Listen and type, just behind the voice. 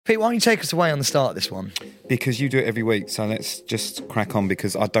Pete, why don't you take us away on the start of this one? Because you do it every week, so let's just crack on,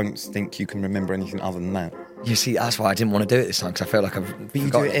 because I don't think you can remember anything other than that. You see, that's why I didn't want to do it this time, because I feel like I've But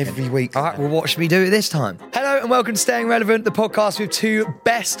you do it every week. All right, well, what should we do this time? Hello and welcome to Staying Relevant, the podcast with two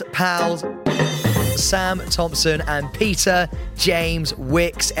best pals, Sam Thompson and Peter James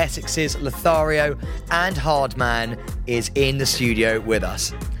Wicks, Essex's Lothario, and Hardman is in the studio with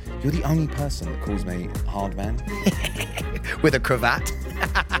us. You're the only person that calls me Hardman. With a cravat.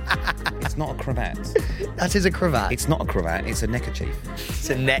 It's not a cravat. That is a cravat. It's not a cravat, it's a neckerchief. It's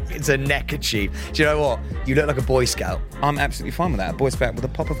a neckerchief. Do you know what? You look like a Boy Scout. I'm absolutely fine with that. A Boy Scout with a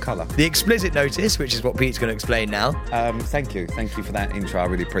pop of colour. The explicit notice, which is what Pete's going to explain now. Thank you for that intro. I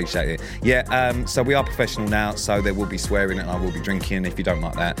really appreciate it. Yeah, so we are professional now, so there will be swearing and I will be drinking. If you don't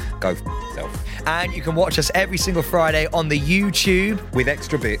like that, go yourself. And you can watch us every single Friday on the YouTube. With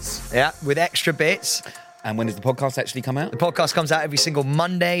extra bits. Yeah, with extra bits. And when does the podcast actually come out? The podcast comes out every single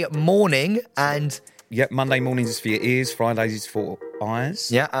Monday morning and... Yep, Monday mornings is for your ears, Fridays is for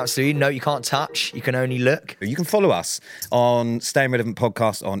eyes. Yeah, absolutely. No, you can't touch. You can only look. You can follow us on Staying Relevant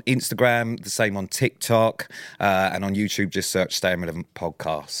Podcast on Instagram, the same on TikTok, and on YouTube, just search Staying Relevant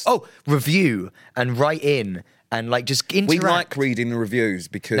Podcast. Oh, review and write in and just interact. We like reading the reviews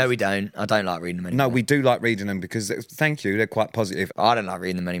because... No, we don't. I don't like reading them anymore. No, we do like reading them because, thank you, they're quite positive. I don't like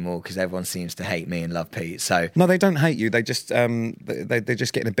reading them anymore because everyone seems to hate me and love Pete, so... No, they don't hate you. They just, they're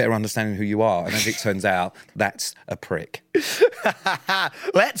just getting a better understanding of who you are. And as it turns out, that's a prick.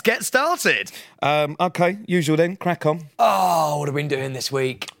 Let's get started. Okay, usual then, crack on. Oh, what have we been doing this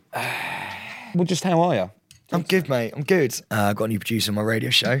week? Well, just how are you? I'm good, mate. I'm good. I've got a new producer on my radio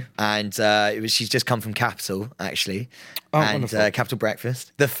show, and she's just come from Capital, actually, and Capital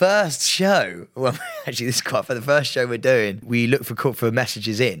Breakfast. The first show, well, actually, this is quite for the first show we're doing. We look for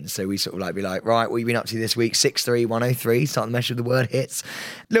messages in, so we sort of be like, right, what have you been up to this week? 63103. Start the message with the word hits. A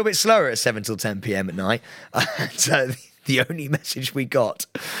little bit slower at 7 till 10 p.m. at night. And the only message we got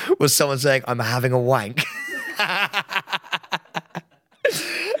was someone saying, "I'm having a wank,"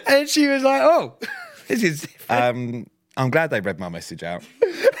 and she was like, "Oh." This is I'm glad they read my message out.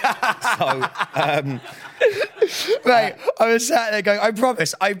 Mate, I was sat there going, I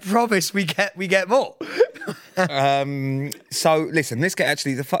promise we get more. So listen, let's get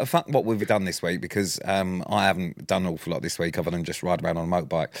actually the fuck what we've done this week, because I haven't done an awful lot this week other than just ride around on a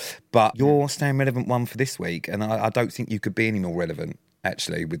motorbike. But your Staying Relevant one for this week, and I don't think you could be any more relevant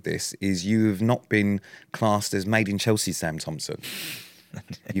actually with this, is you have not been classed as Made in Chelsea Sam Thompson.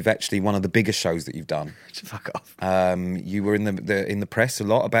 You've actually one of the biggest shows that you've done. Fuck off. You were in the press a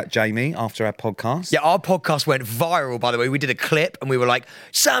lot about Jamie after our podcast. Yeah, our podcast went viral, by the way. We did a clip and we were like,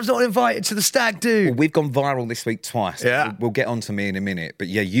 Sam's not invited to the stag do. Well, we've gone viral this week twice. Yeah. We'll get on to me in a minute. But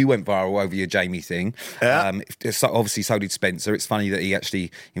yeah, you went viral over your Jamie thing. Yeah. Obviously, so did Spencer. It's funny that he actually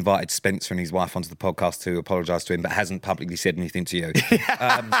invited Spencer and his wife onto the podcast to apologise to him, but hasn't publicly said anything to you.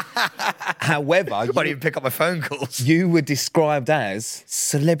 However... I didn't even pick up my phone calls. You were described as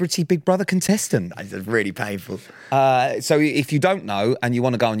Celebrity Big Brother contestant. That's really painful. So if you don't know and you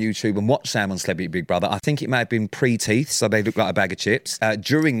want to go on YouTube and watch Sam on Celebrity Big Brother, I think it may have been pre-teeth, so they look like a bag of chips.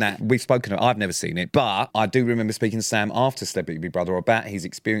 During that, we've spoken, I've never seen it, but I do remember speaking to Sam after Celebrity Big Brother about his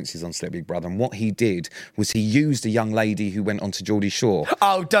experiences on Celebrity Big Brother, and what he did was he used a young lady who went on to Geordie Shore.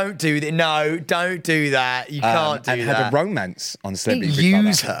 Oh, don't do that. No, don't do that. You can't do and that. And had a romance on Celebrity Big Brother.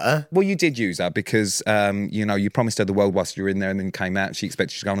 Use her? Well, you did use her because, you promised her the world whilst you were in there, and then came out and she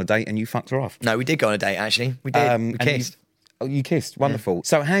expected you to go on a date and you fucked her off. No, we did go on a date, actually. We did. We kissed. You kissed. Wonderful. Yeah.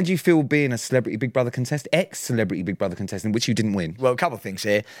 So how do you feel being a Celebrity Big Brother contestant, ex-Celebrity Big Brother contestant, which you didn't win? Well, a couple of things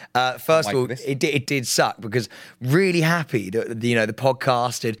here. First of all, it did suck, because really happy that the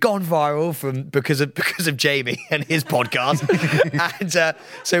podcast had gone viral because of Jamie and his podcast. And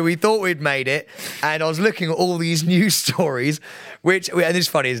so we thought we'd made it. And I was looking at all these news stories, and it's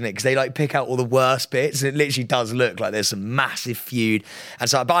funny, isn't it? Because they pick out all the worst bits, and it literally does look like there's some massive feud. And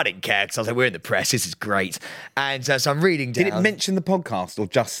so I didn't care, because I was like, we're in the press, this is great. And so I'm reading down. Did it mention the podcast or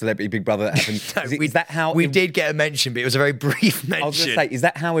just Celebrity Big Brother that happened? No, is that how we did get a mention, but it was a very brief mention. I was going to say, is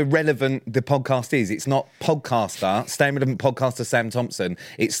that how irrelevant the podcast is? It's not podcaster, Staying Relevant podcaster Sam Thompson.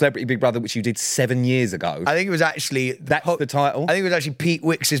 It's Celebrity Big Brother, which you did 7 years ago. I think it was actually... That's the title? I think it was actually Pete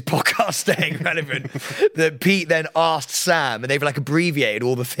Wicks' podcast Staying Relevant that Pete then asked Sam, and they've abbreviated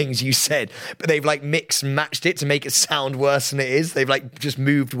all the things you said, but they've mixed and matched it to make it sound worse than it is. They've just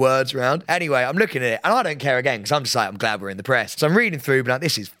moved words around. Anyway, I'm looking at it, and I don't care again, because I'm just I'm glad we're in the press. So I'm reading through, but like,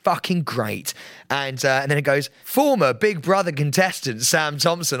 this is fucking great. And then it goes, former Big Brother contestant Sam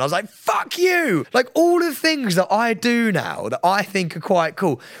Thompson. I was like, fuck you. Like all the things that I do now that I think are quite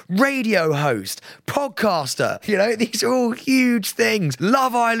cool. Radio host, podcaster, you know, these are all huge things.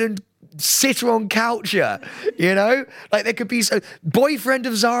 Love Island sitter on coucher, you know, like there could be boyfriend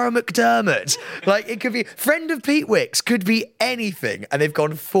of Zara McDermott, like it could be friend of Pete Wicks, could be anything, and they've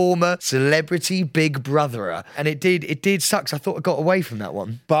gone former celebrity Big Brotherer, and it did suck. So I thought I got away from that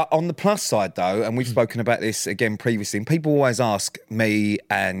one. But on the plus side though, and we've spoken about this again previously, and people always ask me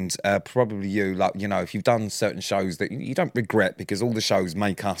and probably you, like, you know, if you've done certain shows that you don't regret, because all the shows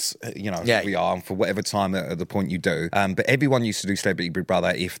make us, you know, who we are, and for whatever time at the point you do. But everyone used to do Celebrity Big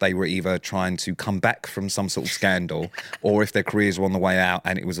Brother if they were either trying to come back from some sort of scandal or if their careers were on the way out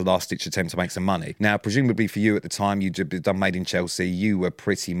and it was a last-ditch attempt to make some money. Now, presumably for you at the time, you'd done Made in Chelsea, you were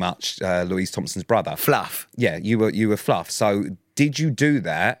pretty much Louise Thompson's brother. Fluff. Yeah, you were Fluff. So did you do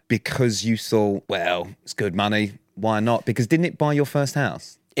that because you thought, well, it's good money, why not? Because didn't it buy your first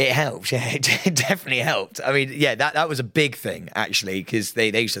house? It helped, yeah, it definitely helped. I mean, yeah, that was a big thing, actually, because they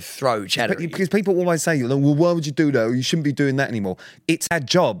used to throw cheddar. Because people always say, well, why would you do that? You shouldn't be doing that anymore. It's our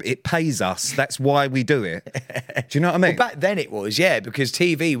job. It pays us. That's why we do it. Do you know what I mean? Well, back then it was, yeah, because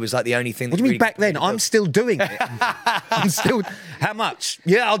TV was like the only thing that What do you mean back then? I'm still doing it. I'm still... How much?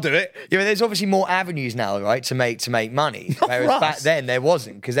 Yeah, I'll do it. Yeah, but there's obviously more avenues now, right, to make money. Whereas back then there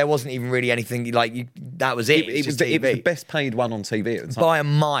wasn't, because there wasn't even really anything like that was it. It was the best paid one on TV at the time. By a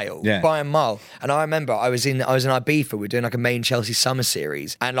mile. Yeah. By a mile. And I remember I was in Ibiza, we were doing like a main Chelsea summer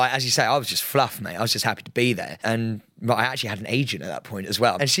series. And like, as you say, I was just fluff, mate. I was just happy to be there. And I actually had an agent at that point as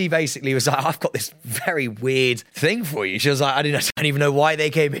well. And she basically was like, I've got this very weird thing for you. She was like, I don't even know why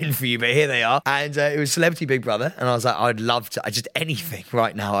they came in for you, but here they are. And it was Celebrity Big Brother. And I was like, I'd love to, just anything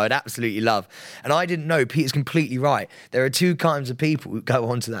right now, I'd absolutely love. And I didn't know, Peter's completely right. There are two kinds of people who go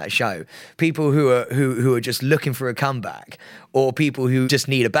onto that show. People who are just looking for a comeback, or people who just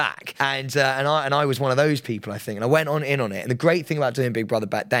need a back. And I was one of those people, I think. And I went in on it. And the great thing about doing Big Brother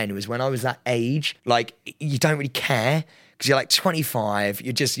back then was when I was that age, like, you don't really care. Because you're like 25,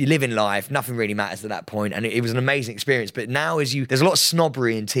 you're living life, nothing really matters at that point, and it was an amazing experience. But now there's a lot of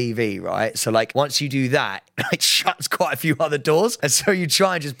snobbery in TV, right? So like once you do that, it shuts quite a few other doors, and so you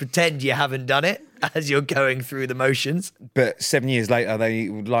try and just pretend you haven't done it as you're going through the motions. But 7 years later, they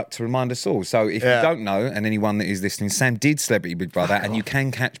would like to remind us all. So if you don't know, and anyone that is listening, Sam did Celebrity Big Brother, and you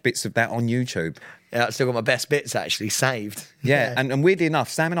can catch bits of that on YouTube. Yeah, I've still got my best bits actually saved. Yeah. And weirdly enough,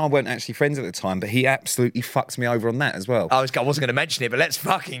 Sam and I weren't actually friends at the time, but he absolutely fucked me over on that as well. I wasn't going to mention it, but let's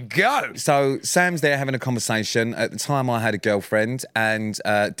fucking go. So Sam's there having a conversation. At the time, I had a girlfriend and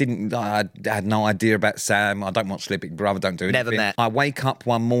I had no idea about Sam. I don't watch Celebrity Big Brother, don't do anything. Never met. I wake up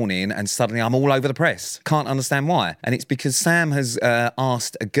one morning and suddenly I'm all over the press. Can't understand why. And it's because Sam has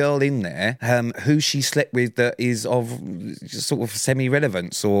asked a girl in there who she slept with that is of sort of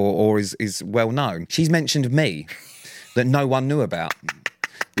semi-relevance or is well known. She's mentioned me that no one knew about.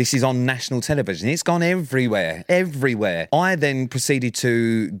 This is on national television. It's gone everywhere. I then proceeded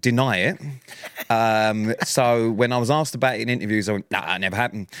to deny it. So when I was asked about it in interviews, I went, nah, never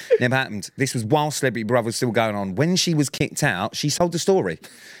happened. This was while Celebrity Brother was still going on. When she was kicked out, she told the story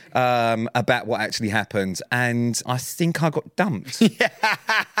about what actually happened. And I think I got dumped.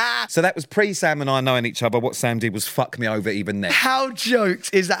 So that was pre-Sam and I knowing each other. What Sam did was fuck me over even then. How jokes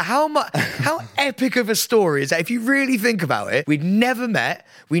is that? How epic of a story is that? If you really think about it, we'd never met.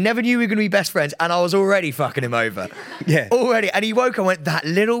 We never knew we were going to be best friends. And I was already fucking him over. Yeah. Already. And he woke up and went, that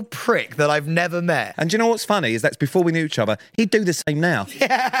little prick that I've never met. And do you know what's funny is that's before we knew each other. He'd do the same now.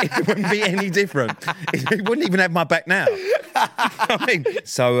 Yeah. It wouldn't be any different. He wouldn't even have my back now. I mean,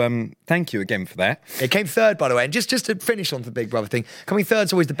 so thank you again for that. It came third, by the way. And just to finish on the Big Brother thing, coming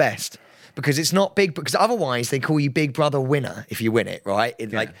third's always the best. Because it's not big, because otherwise they call you Big Brother winner if you win it, right?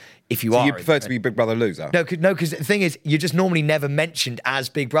 Like, if you are. So you prefer to be Big Brother loser? No, because the thing is, you're just normally never mentioned as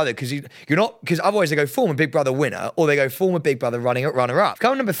Big Brother, because you're not, because otherwise they go former Big Brother winner, or they go former Big Brother runner-up.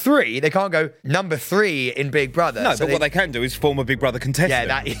 Come number 3, they can't go number 3 in Big Brother. No, so what they can do is former Big Brother contestant. Yeah,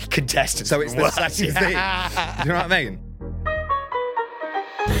 that contestant. So it's the same thing. Do you know what I mean?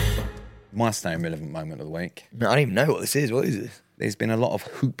 My staying relevant moment of the week. No, I don't even know what this is. What is this? There's been a lot of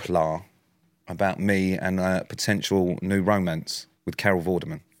hoopla about me and a potential new romance with Carol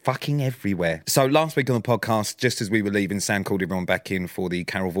Vorderman. fucking everywhere. So last week on the podcast, just as we were leaving, Sam called everyone back in for the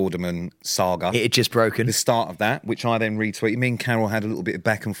Carol Vorderman saga. It had just broken. The start of that, which I then retweeted. Me and Carol had a little bit of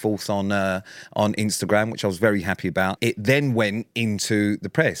back and forth on Instagram, which I was very happy about. It then went into the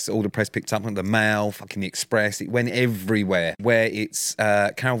press. All the press picked up on the Mail, fucking the Express. It went everywhere, where it's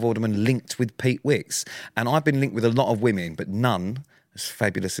Carol Vorderman linked with Pete Wicks. And I've been linked with a lot of women, but none as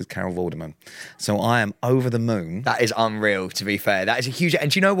fabulous as Carol Vorderman. So I am over the moon. That is unreal, to be fair. That is a huge... And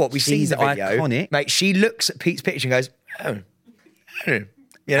do you know what? We see the video. Iconic. Mate, she looks at Pete's picture and goes, you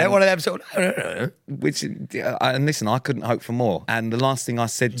know, one of them sort of... Which, and listen, I couldn't hope for more. And the last thing I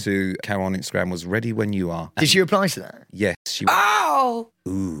said to Carol on Instagram was, ready when you are. Did she reply to that? Yes. She Oh!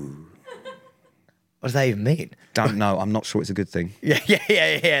 Ooh. What does that even mean? Don't know. I'm not sure it's a good thing. Yeah.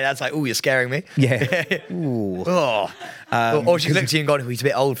 That's like, oh, you're scaring me. Yeah. Ooh. Oh. Or she's looked at you and gone, oh, he's a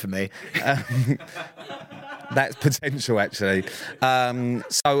bit old for me. That's potential, actually.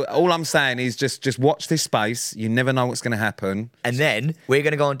 So all I'm saying is just watch this space. You never know what's going to happen. And then we're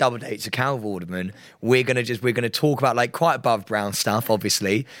going to go on double dates with Carol Vorderman. We're going to talk about like quite above ground stuff,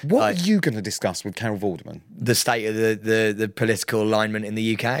 obviously. What are you going to discuss with Carol Vorderman? The state of the political alignment in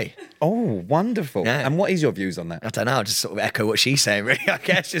the UK. Oh, wonderful. Yeah. And what is your views on that? I don't know. I'll just sort of echo what she's saying, really, I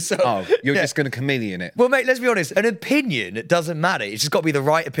guess. Just sort of, you're just going to chameleon it. Well, mate, let's be honest. An opinion doesn't matter. It's just got to be the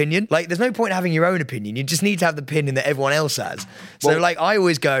right opinion. Like, there's no point having your own opinion. You just need to have the opinion that everyone else has. So, Well, like, I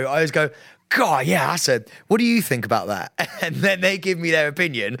always go, God, yeah, what do you think about that? And then they give me their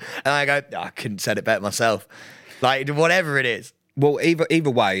opinion, and I go, I couldn't have said it better myself. Like, whatever it is. Well,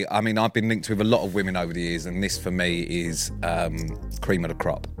 either way, I mean, I've been linked with a lot of women over the years, and this for me is cream of the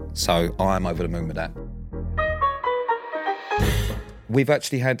crop. So I'm over the moon with that. We've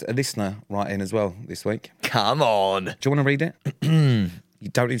actually had a listener write in as well this week. Come on. Do you want to read it? You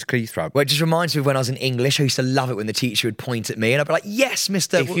don't need to clear your throat. Well, it just reminds me of when I was in English. I used to love it when the teacher would point at me and I'd be like, yes,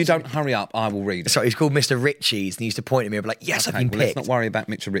 Mr. If you don't hurry up, I will read it. Sorry, he's called Mr. Ritchie's and he used to point at me and be like, yes, I've been picked. Let's not worry about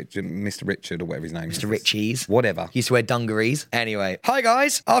Mr. Richard or whatever his name is. Mr. Ritchie's. Whatever. He used to wear dungarees. Anyway. Hi,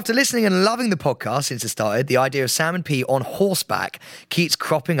 guys. After listening and loving the podcast since it started, the idea of Sam and Pete on horseback keeps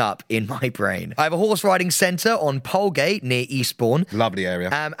cropping up in my brain. I have a horse riding centre on Polegate near Eastbourne. Lovely area.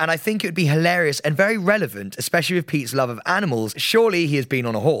 And I think it would be hilarious and very relevant, especially with Pete's love of animals. Surely he has been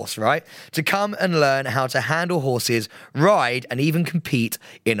on a horse, right? To come and learn how to handle horses, ride, and even compete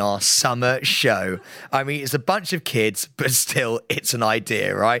in our summer show. I mean, it's a bunch of kids, but still, it's an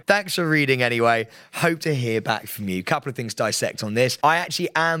idea, right? Thanks for reading anyway. Hope to hear back from you. Couple of things to dissect on this. I actually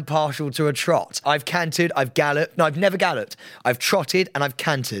am partial to a trot. I've cantered, I've galloped. No, I've never galloped. I've trotted and I've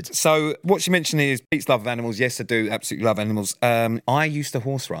cantered. So what you mentioned is Pete's love of animals. Yes, I do absolutely love animals. I used to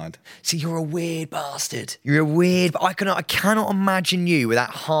horse ride. See, you're a weird bastard. You're a weird... I cannot imagine you with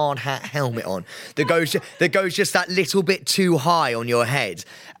that hard hat helmet on that goes just that little bit too high on your head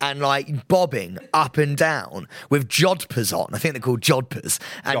and like bobbing up and down with jodhpurs on. I think they're called jodhpurs.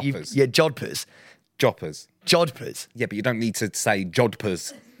 And jodhpurs. Joppers. Jodhpurs. Yeah, but you don't need to say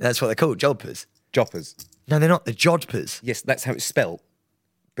jodhpurs. That's what they're called, jodhpurs. Joppers. No, they're not. They're jodhpurs. Yes, that's how it's spelt.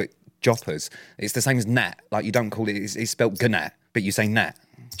 But joppers. It's the same as gnat. Like you don't call it, it's spelt gnat, but you say gnat.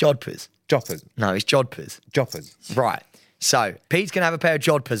 Jodhpurs. Joppers. No, it's jodhpurs. Joppers. Right. So, Pete's going to have a pair of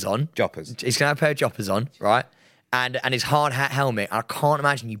jodhpurs on. Joppers. He's going to have a pair of joppers on, right? And his hard hat helmet. I can't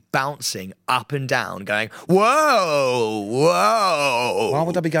imagine you bouncing up and down going, whoa, whoa. Why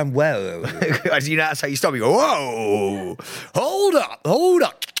would I be going, whoa? You know, that's how you stop. You go, whoa, hold up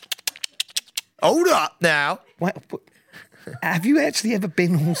now. What? Have you actually ever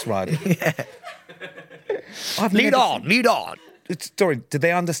been horse riding? Yeah. Lead on. Sorry, do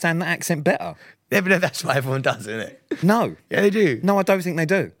they understand that accent better? Yeah, but that's what everyone does, isn't it? No. Yeah, they do. No, I don't think they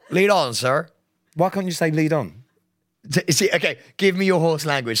do. Lead on, sir. Why can't you say lead on? See, okay, give me your horse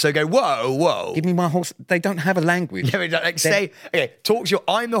language. So go, whoa. Give me my horse. They don't have a language. Yeah, but like, say, okay, talk to you.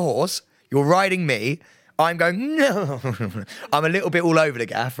 I'm the horse. You're riding me. I'm going, no. I'm a little bit all over the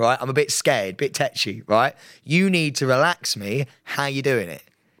gaff, right? I'm a bit scared, a bit tetchy, right? You need to relax me. How you doing it?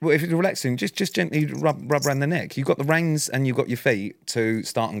 Well, if you're relaxing, just gently rub around the neck. You've got the reins and you've got your feet to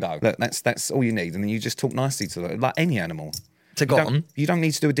start and go. Look, that's all you need. And then you just talk nicely to them, like any animal. So go on. You don't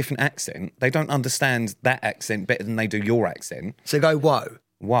need to do a different accent. They don't understand that accent better than they do your accent. So go, whoa.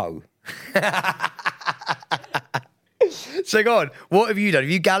 Whoa. So go on. What have you done? Have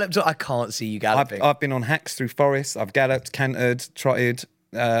you galloped? I can't see you galloping. I've been on hacks through forests. I've galloped, cantered, trotted.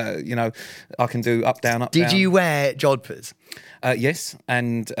 I can do up, down, up, down. Did you wear jodhpurs? Yes,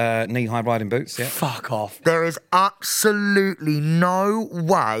 and knee-high riding boots, yeah. Fuck off. There is absolutely no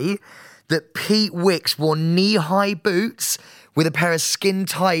way that Pete Wicks wore knee-high boots with a pair of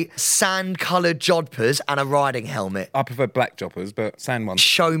skin-tight, sand-coloured jodhpurs and a riding helmet. I prefer black joppers, but sand ones.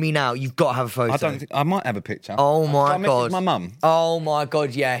 Show me now. You've got to have a photo. I might have a picture. Oh my God. God. My mum. Oh my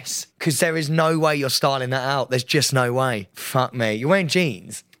God, yes. Because there is no way you're styling that out. There's just no way. Fuck me. You're wearing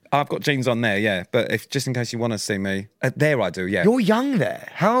jeans. I've got jeans on there, yeah. But if just in case you want to see me, there I do, yeah. You're young there.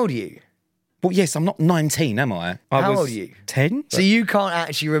 How old are you? Well, yes, I'm not 19, am I? How old are you? 10. So you can't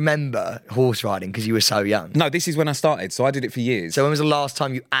actually remember horse riding because you were so young? No, this is when I started, so I did it for years. So when was the last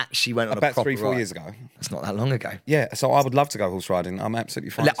time you actually went on a proper About 3-4 ride? years ago. That's not that long ago. Yeah, so I would love to go horse riding. I'm absolutely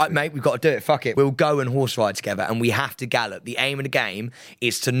fine. Mate, we've got to do it. Fuck it. We'll go and horse ride together and we have to gallop. The aim of the game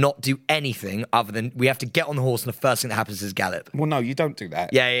is to not do anything other than we have to get on the horse and the first thing that happens is gallop. Well, no, you don't do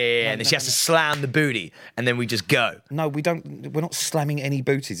that. Yeah. And then she has to slam the booty and then we just go. No, we don't. We're not slamming any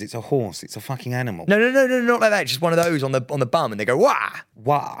booties. It's a horse. It's a fucking animal. No, not like that. Just one of those on the bum and they go, wah.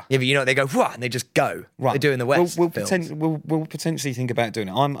 Wah. Yeah, but you know, they go, wah, and they just go. Right. They do in the West. We'll potentially think about doing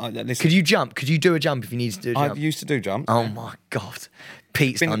it. Listen, Could you jump? Could you do a jump if you needed to do a jump? I used to do jump. Oh my God.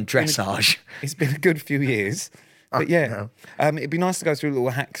 Pete's done dressage. It's been a good few years. But yeah, it'd be nice to go through a little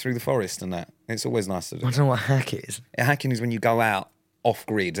hack through the forest and that. It's always nice to do. I don't know what hack is. Hacking is when you go out off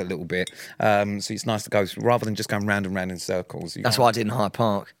grid a little bit, so it's nice to go through, rather than just going round and round in circles. That's what I did in Hyde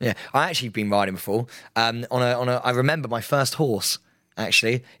Park. Yeah, I actually been riding before. I remember my first horse.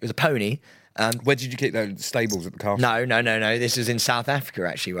 Actually, it was a pony. Where did you get the stables at the castle? No. This was in South Africa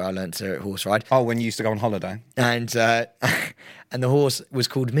actually, where I learnt to horse ride. Oh, when you used to go on holiday. And and the horse was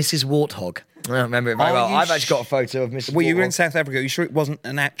called Mrs. Warthog. I remember it very well. I've actually got a photo of Mrs. Warthog. Well, you were in South Africa. Are you sure it wasn't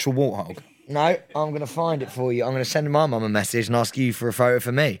an actual warthog? No, I'm going to find it for you. I'm going to send my mum a message and ask you for a photo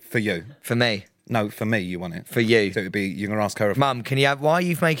for me. For you? For me. No, for me, you want it. For you. So it'd be, you're going to ask her. Mum, can you have, why are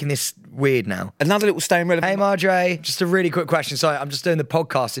you making this weird now? Another little staying relevant. Hey, Marjorie, just a really quick question. Sorry, I'm just doing the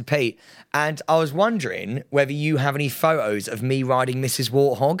podcast with Pete. And I was wondering whether you have any photos of me riding Mrs.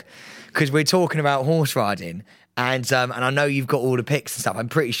 Warthog, because we're talking about horse riding. And I know you've got all the pics and stuff. I'm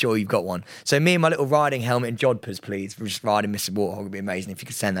pretty sure you've got one. So me and my little riding helmet and jodhpurs, please. We're just riding Mrs. Warthog. Would be amazing if you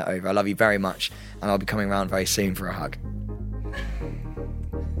could send that over. I love you very much. And I'll be coming around very soon for a hug.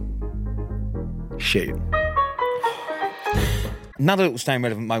 Shoot. Another little staying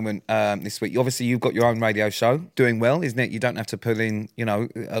relevant moment this week. Obviously, you've got your own radio show, doing well, isn't it? You don't have to pull in,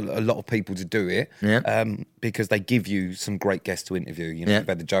 a lot of people to do it, because they give you some great guests to interview. You've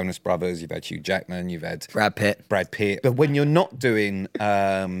had the Jonas Brothers, you've had Hugh Jackman, you've had Brad Pitt. But when you're not doing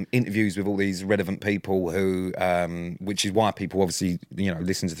interviews with all these relevant people who, which is why people obviously,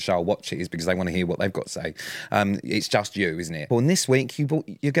 listen to the show or watch it, is because they want to hear what they've got to say. It's just you, isn't it? Well, and this week you brought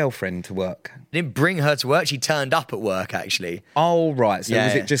your girlfriend to work. I didn't bring her to work. She turned up at work, actually. Oh, right. So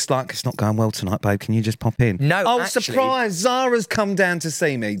was it just like, it's not going well tonight, babe, can you just pop in? No, Oh, actually, surprise, Zara's come down to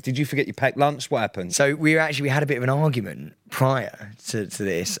see me. Did you forget you packed lunch? What happened? So we had a bit of an argument prior to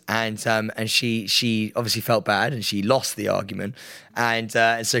this, and she obviously felt bad and she lost the argument, and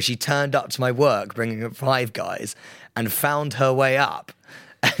so she turned up to my work bringing up 5 guys and found her way up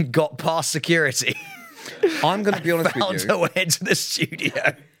and got past security. I'm going to be honest with you. Found her way into the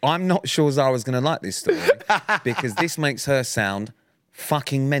studio. I'm not sure Zara's going to like this story because this makes her sound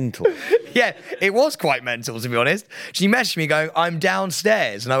fucking mental. Yeah, it was quite mental, to be honest. She messaged me going, I'm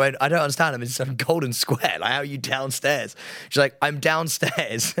downstairs. And I went, I don't understand. I'm in some golden square. Like, how are you downstairs? She's like, I'm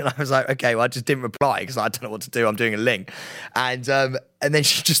downstairs. And I was like, okay, well, I just didn't reply because I don't know what to do. I'm doing a link. And then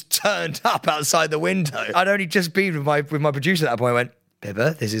she just turned up outside the window. I'd only just been with my producer at that point. I went,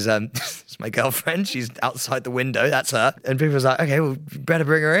 Pippa, this is my girlfriend. She's outside the window. That's her. And people was like, okay, well, you better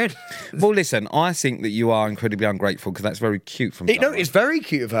bring her in. Well, listen, I think that you are incredibly ungrateful because that's very cute from No, it's very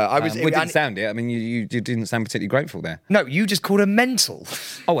cute of her. We didn't sound it. I mean, you didn't sound particularly grateful there. No, you just called her mental.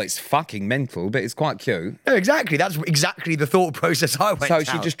 Oh, it's fucking mental, but it's quite cute. No, exactly. That's exactly the thought process I went So down.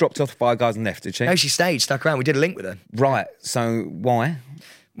 she just dropped off 5 guys and left, did she? No, she stayed, stuck around. We did a link with her. Right. So why?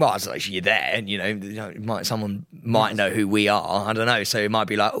 Well, I was like, you're there, and someone might know who we are. I don't know, so it might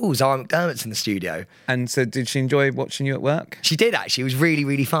be like, oh, Zara McDermott's in the studio. And so, did she enjoy watching you at work? She did actually. It was really,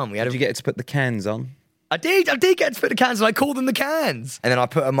 really fun. Did you get to put the cans on? I did get to put the cans on. I called them the cans. And then I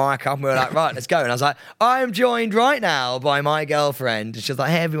put a mic up and we were like, right, let's go. And I was like, I am joined right now by my girlfriend. And she was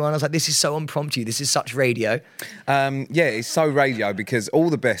like, hey, everyone. I was like, this is so impromptu. This is such radio. Yeah, it's so radio because all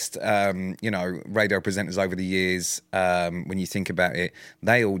the best, radio presenters over the years, when you think about it,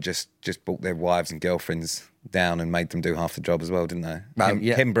 they all just brought their wives and girlfriends down and made them do half the job as well, didn't they?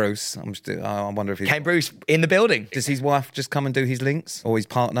 Yeah. Ken Bruce. I wonder if he's... Ken Bruce in the building. Does his wife just come and do his links? Or his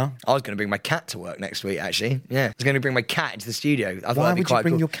partner? I was going to bring my cat to work next week, actually. Yeah. I was going to bring my cat into the studio. I thought Why that'd be would quite you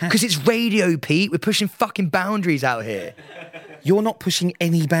bring cool. your cat? Because it's radio, Pete. We're pushing fucking boundaries out here. You're not pushing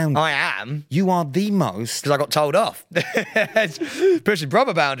any boundaries. I am. You are the most... Because I got told off. Pushing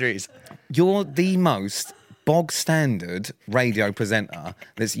proper boundaries. You're the most bog standard radio presenter.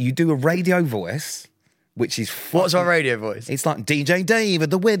 You do a radio voice, which is... What's my radio voice? It's like DJ Dave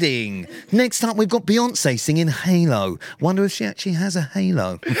at the wedding. Next up, we've got Beyonce singing Halo. Wonder if she actually has a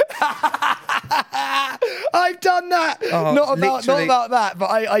halo. I've done that. Oh, not about that, but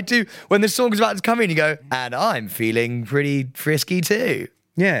I do. When the song's about to come in, you go, and I'm feeling pretty frisky too.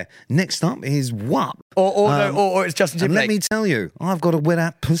 Yeah. Next up is WAP. Or it's Justin And Timberlake. let me tell you, I've got a wet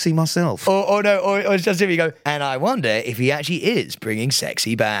out pussy myself. Or it's Justin Timberlake. You go, and I wonder if he actually is bringing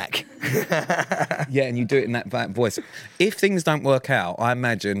sexy back. Yeah, and you do it in that voice. If things don't work out, I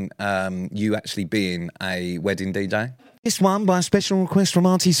imagine you actually being a wedding DJ. This one by special request from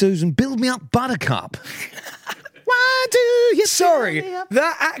Auntie Susan. Build me up, Buttercup. Why do you? Sorry,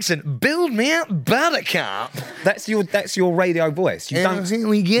 that accent. Build me up, Buttercup. That's your radio voice. You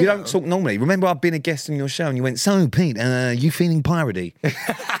don't talk normally. Remember, I've been a guest on your show, and you went, "So, Pete, you feeling piratey?"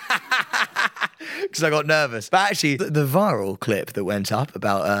 Because I got nervous. But actually, the viral clip that went up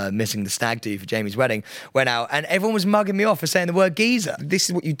about missing the stag do for Jamie's wedding went out, and everyone was mugging me off for saying the word geezer. This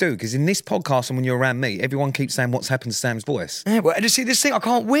is what you do, because in this podcast and when you're around me, everyone keeps saying what's happened to Sam's voice. Yeah, well, just see this thing, I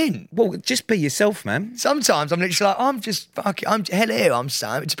can't win. Well, just be yourself, man. Sometimes I'm literally like, hello, I'm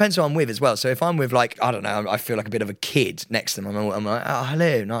Sam. It depends who I'm with as well. So if I'm with, like, I don't know, I feel like a bit of a kid next to them, I'm like, oh,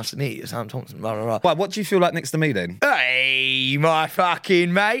 hello, nice to meet you, Sam Thompson, blah, blah, blah. Well, what do you feel like next to me then? Hey, my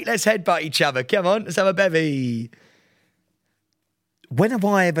fucking mate, let's headbutt each other. Come on, let's have a bevy. When have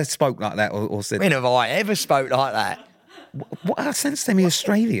I ever spoke like that or said... When have I ever spoke like that? What sounds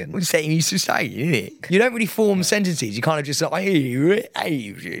semi-Australian? What's that you used to say, isn't it? You don't really form sentences. You kind of just like,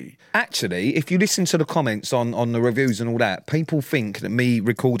 hey. Actually, if you listen to the comments on the reviews and all that, people think that me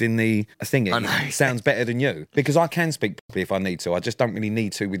recording the thingy sounds better than you. Because I can speak properly if I need to. I just don't really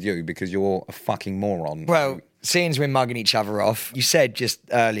need to with you because you're a fucking moron. Well, seeing as we're mugging each other off, you said just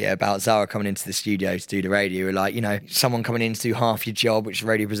earlier about Zara coming into the studio to do the radio. You were like, you know, someone coming in to do half your job, which is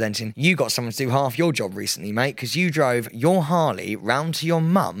radio presenting. You got someone to do half your job recently, mate, because you drove your Harley round to your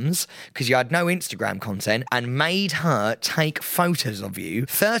mum's because you had no Instagram content and made her take photos of you.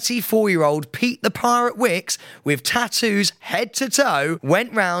 34-year-old Pete the Pirate Wicks with tattoos head to toe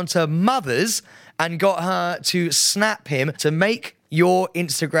went round to mother's and got her to snap him to make your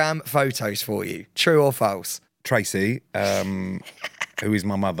Instagram photos for you. True or false? Tracy, who is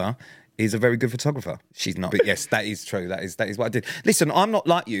my mother, is a very good photographer. She's not. But yes, that is true. That is what I did. Listen, I'm not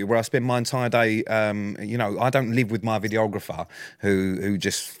like you where I spend my entire day, I don't live with my videographer who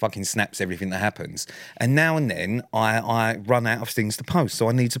just fucking snaps everything that happens. And now and then I run out of things to post, so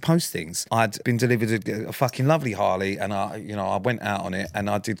I need to post things. I'd been delivered a fucking lovely Harley and I went out on it and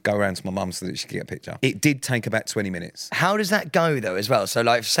I did go around to my mum so that she could get a picture. It did take about 20 minutes. How does that go though as well? So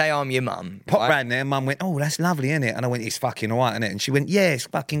like, say I'm your mum. Pop round there, mum went, oh, that's lovely, isn't it? And I went, it's fucking all right, isn't it? And she went, yeah, it's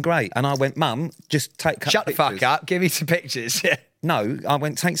fucking great. And I went, mum, just take Shut the fuck up, give me some pictures. No, I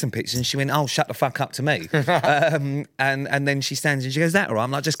went, take some pictures, and she went, oh, shut the fuck up to me. And then she stands and she goes, that all right?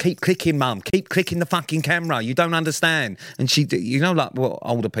 I'm like, just keep clicking, mum. Keep clicking the fucking camera. You don't understand. And she, like what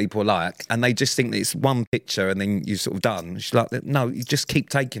older people are like, and they just think that it's one picture and then you're sort of done. She's like, no, you just keep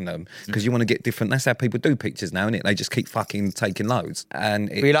taking them because you want to get different. That's how people do pictures now, isn't it? They just keep fucking taking loads. And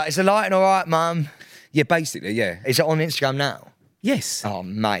be like, is the lighting all right, mum? Yeah, basically, yeah. Is it on Instagram now? Yes. Oh,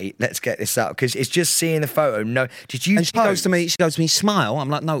 mate, let's get this up because it's just seeing the photo. No, did you? And she goes to me, smile. I'm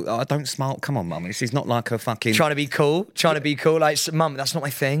like, no, I don't smile. Come on, mum. This is not like a fucking trying to be cool. Like, mum, that's not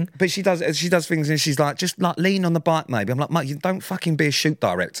my thing. But she does things and she's like, just like lean on the bike, maybe. I'm like, mate, you don't fucking be a shoot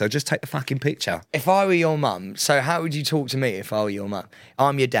director. Just take the fucking picture. If I were your mum, so how would you talk to me if I were your mum?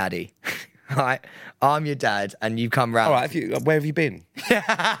 I'm your daddy. Right, I'm your dad, and you come round. All right, where have you been?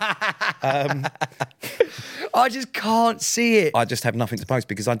 I just can't see it. I just have nothing to post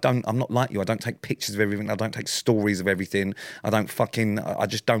because I'm not like you. I don't take pictures of everything. I don't take stories of everything. I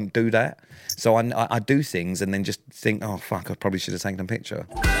just don't do that. So I do things and then just think, oh fuck, I probably should have taken a picture.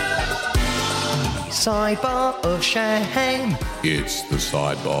 Sidebar of shame. It's the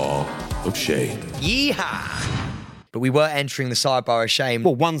sidebar of shame. Yeehaw. But we were entering the sidebar of shame.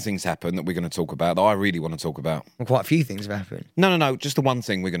 Well, one thing's happened that we're going to talk about that I really want to talk about. Well, quite a few things have happened. No, just the one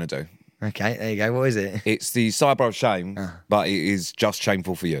thing we're going to do. Okay, there you go. What is it? It's the sidebar of shame, but it is just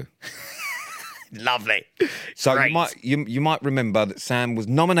shameful for you. Lovely. So Great. you might remember that Sam was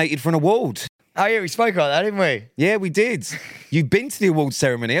nominated for an award. Oh, yeah, we spoke about that, didn't we? Yeah, we did. You've been to the awards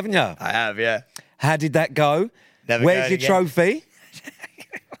ceremony, haven't you? I have, yeah. How did that go? Never Where's going your again. trophy?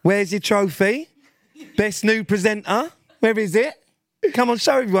 Where's your trophy? Best new presenter? Where is it? Come on,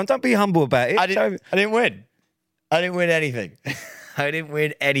 show everyone. Don't be humble about it. I didn't win. I didn't win anything. I didn't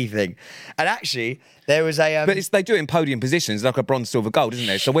win anything. And actually, there was a... But they do it in podium positions, like a bronze, silver, gold, isn't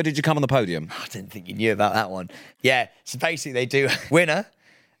there? So where did you come on the podium? I didn't think you knew about that one. Yeah, so basically they do winner,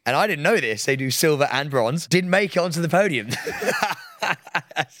 and I didn't know this, they do silver and bronze, didn't make it onto the podium.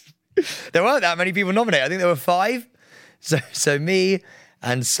 There weren't that many people nominated. I think there were 5. So me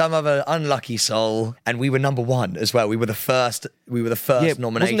and some other unlucky soul, and we were number 1 as well. We were the first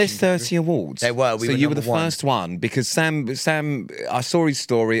nomination. Wasn't there 30 awards? There were. You were the first one, because Sam, I saw his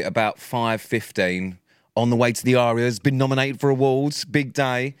story about 5:15 on the way to the Arias, been nominated for awards, big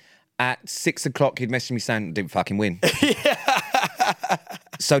day. At 6 o'clock, he'd messaged me saying, didn't fucking win.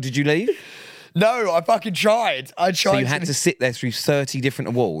 So did you leave? No, I fucking tried. So you had to sit there through 30 different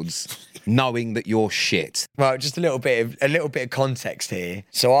awards, knowing that you're shit. Well, just a little bit of context here.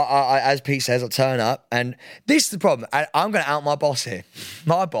 So I as Pete says, I turn up, and this is the problem. I'm going to out my boss here.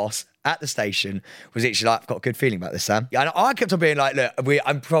 My boss at the station was literally like, I've got a good feeling about this, Sam. And I kept on being like, look,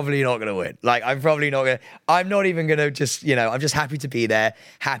 I'm probably not going to win. Like, I'm not even going to just, I'm just happy to be there,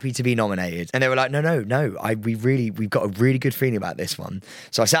 happy to be nominated. And they were like, no, we've got a really good feeling about this one.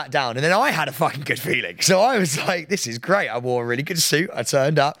 So I sat down, and then I had a fucking good feeling. So I was like, this is great. I wore a really good suit. I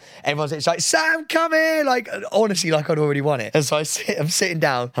turned up. Everyone's like, Sam, come here. Like, honestly, like I'd already won it. And so I'm sitting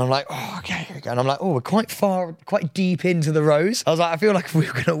down, and I'm like, oh, okay, here we go. And I'm like, oh, we're quite deep into the rows. I was like, I feel like if we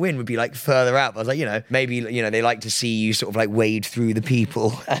were going to win, we'd be like further out. But I was like, maybe, they like to see you sort of like wade through the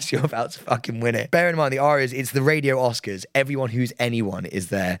people as you're about to fucking win it. Bear in mind, the Arias, it's the radio Oscars. Everyone who's anyone is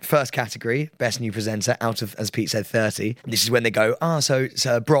there. First category, best new presenter out of, as Pete said, 30. This is when they go, so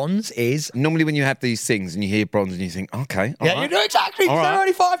bronze is... Normally when you have these things and you hear bronze and you think, okay, all right. You know exactly. All There right. are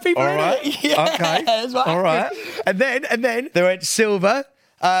only 5 people All in right. it. Yeah, Okay. that's what All happened. right. And then they went silver.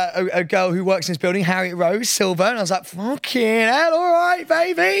 A girl who works in this building, Harriet Rose, silver, and I was like, fucking hell, all right,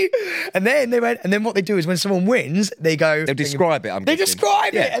 baby. And then they went, and then what they do is when someone wins, they go... They'll describe it, They guessing.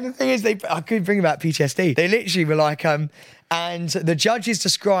 describe Yeah. it, and the thing is, I couldn't bring about PTSD. They literally were like, and the judges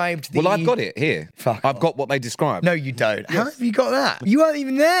described the... Well, I've got it here. Fuck I've off. got what they described. No, you don't. How have you got that? You weren't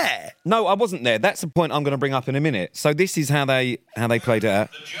even there. No, I wasn't there. That's the point I'm going to bring up in a minute. So this is how they played it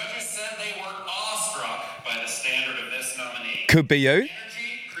out. The judges said they were awestruck by the standard of this nominee. Could be you. Energy,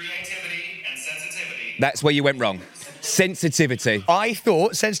 creativity, and sensitivity. That's where you went wrong. Sensitivity. I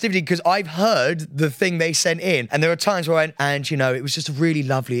thought sensitivity because I've heard the thing they sent in, and there were times where I went, and it was just a really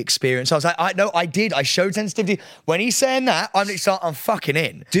lovely experience. I was like, I did. I showed sensitivity. When he's saying that, I'm fucking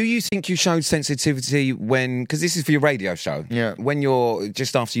in. Do you think you showed sensitivity when, because this is for your radio show, Yeah. when you're,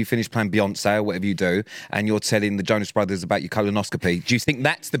 just after you finish playing Beyonce or whatever you do, and you're telling the Jonas Brothers about your colonoscopy, do you think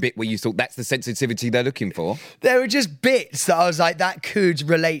that's the bit where you thought that's the sensitivity they're looking for? There were just bits that I was like, that could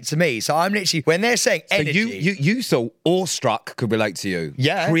relate to me. So I'm literally, when they're saying energy... So you thought awestruck could relate to you.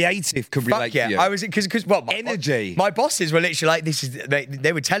 Yeah. Creative could relate to you. I was, because Energy. My bosses were literally like,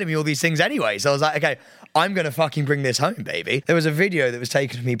 they were telling me all these things anyway. So I was like, okay, I'm going to fucking bring this home, baby. There was a video that was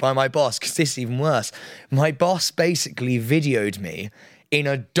taken of me by my boss, because this is even worse. My boss basically videoed me in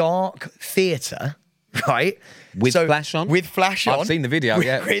a dark theatre, right? With flash on? With flash on. I've seen the video,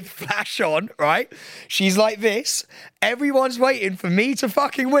 yeah. With flash on, right? She's like this. Everyone's waiting for me to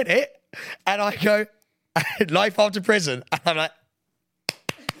fucking win it. And I go, life after prison. And I'm like...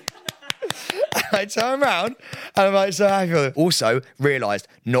 I turn around and I'm like, so how do you feel? Also realised,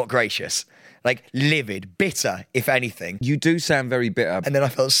 not gracious. Like livid, bitter, if anything. You do sound very bitter. And then I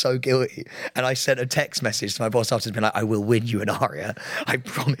felt so guilty. And I sent a text message to my boss after, being like, I will win you an aria. I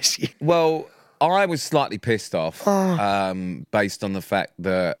promise you. Well, I was slightly pissed off based on the fact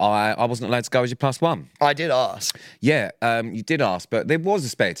that I wasn't allowed to go as your +1. I did ask. Yeah, you did ask, but there was a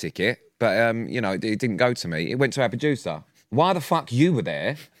spare ticket, but, it didn't go to me. It went to our producer. Why the fuck you were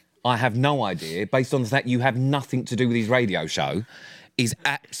there, I have no idea, based on the fact you have nothing to do with his radio show, is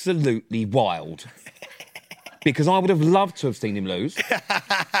absolutely wild. Because I would have loved to have seen him lose.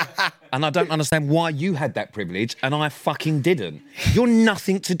 And I don't understand why you had that privilege and I fucking didn't. You're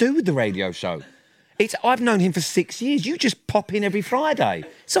nothing to do with the radio show. I've known him for 6 years. You just pop in every Friday.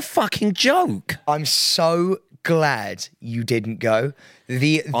 It's a fucking joke. I'm so glad you didn't go.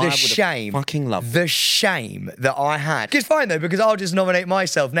 The shame, fucking loved the shame that I had. It's fine though, because I'll just nominate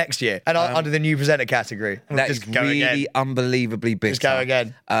myself next year and under the new presenter category. That just is go really again. unbelievably bitter. Just go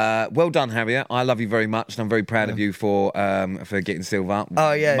again. Well done, Harriet. I love you very much, and I'm very proud of you for getting silver.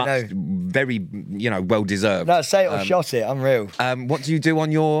 Oh, yeah, Very, well deserved. No, say it or shot it. I'm real. What do you do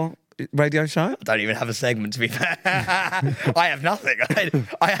on your radio show? I don't even have a segment, to be fair. I have nothing.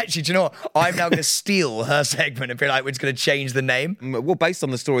 I actually, do you know what? I'm now going to steal her segment and be like, we're just going to change the name. Well, based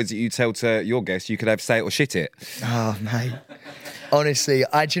on the stories that you tell to your guests, you could have say it or shit it. Oh, mate. Honestly,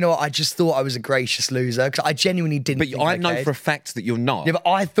 do you know what? I just thought I was a gracious loser because I genuinely didn't. But think I know for a fact that you're not. Yeah, but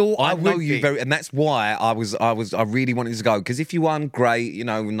I thought I would know you be. very, and that's why I really wanted to go, because if you won, great, you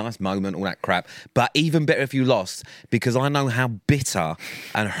know, nice moment, all that crap. But even better if you lost, because I know how bitter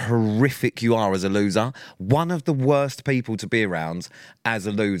and horrific you are as a loser. One of the worst people to be around as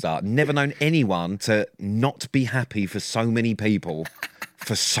a loser. Never known anyone to not be happy for so many people.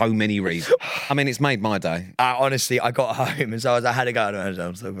 For so many reasons. I mean, it's made my day. Honestly, I got home and so I had to go. I don't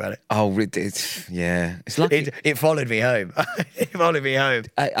know talk about it. Oh, yeah. It's lucky. It followed me home. It followed me home.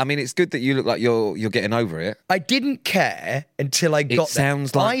 I mean, it's good that you look like you're getting over it. I didn't care until I got there. It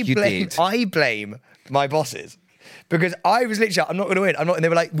sounds like you did. I blame my bosses because I was literally, I'm not going to win. And they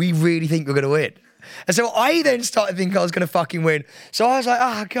were like, we really think you're going to win. And so I then started thinking I was going to fucking win. So I was like,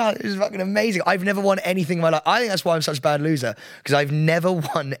 oh, God, this is fucking amazing. I've never won anything in my life. I think that's why I'm such a bad loser, because I've never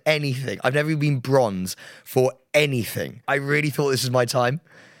won anything. I've never been bronze for anything. I really thought this was my time,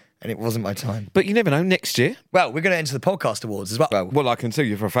 and it wasn't my time. But you never know, next year. Well, we're going to enter the podcast awards as well. Well, I can tell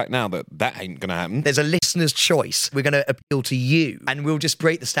you for a fact now that ain't going to happen. There's a listener's choice. We're going to appeal to you, and we'll just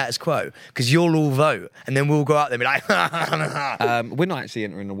break the status quo, because you'll all vote, and then we'll go out there and be like, we're not actually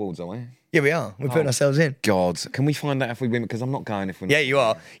entering awards, are we? Yeah, we are. We're putting ourselves in. God, can we find out if we win? Because I'm not going if we're not. Yeah, you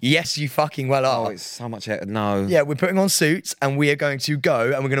are. Yes, you fucking well are. Oh, it's so much. No. Yeah, we're putting on suits and we are going to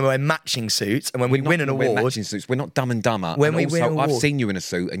go and we're going to wear matching suits. And when we win an award. Matching suits. We're not Dumb and Dumber. When and we also, win an award. I've seen you in a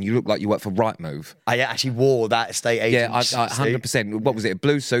suit and you look like you work for Rightmove. I actually wore that estate agent. Yeah, 100%. What was it? A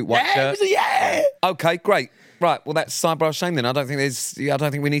blue suit, white shirt? Yeah. Okay, great. Right, well, that's sidebar shame then. I don't think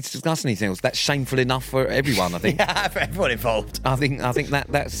we need to discuss anything else. That's shameful enough for everyone, I think. Yeah, for everyone involved. I think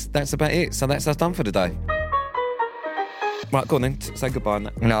that's about it. So that's us done for today. Right, go on then. Say goodbye on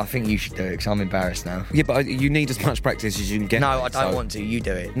that. No, I think you should do it because I'm embarrassed now. Yeah, but you need as much practice as you can get. No, I don't want to. You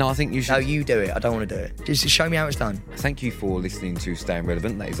do it. No, I think you should. No, you do it. I don't want to do it. Just show me how it's done. Thank you for listening to Staying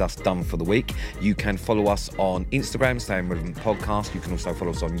Relevant. That is us done for the week. You can follow us on Instagram, Staying Relevant Podcast. You can also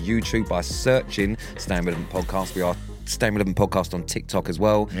follow us on YouTube by searching Staying Relevant Podcast. We are Staying Relevant Podcast on TikTok as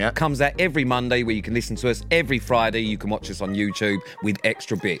well. Yep. Comes out every Monday where you can listen to us. Every Friday you can watch us on YouTube with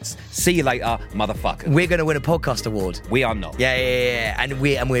extra bits. See you later, motherfucker. We're going to win a podcast award. We are not. Yeah. And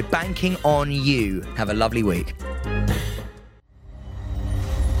we're banking on you. Have a lovely week.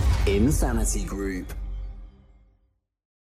 Insanity Group.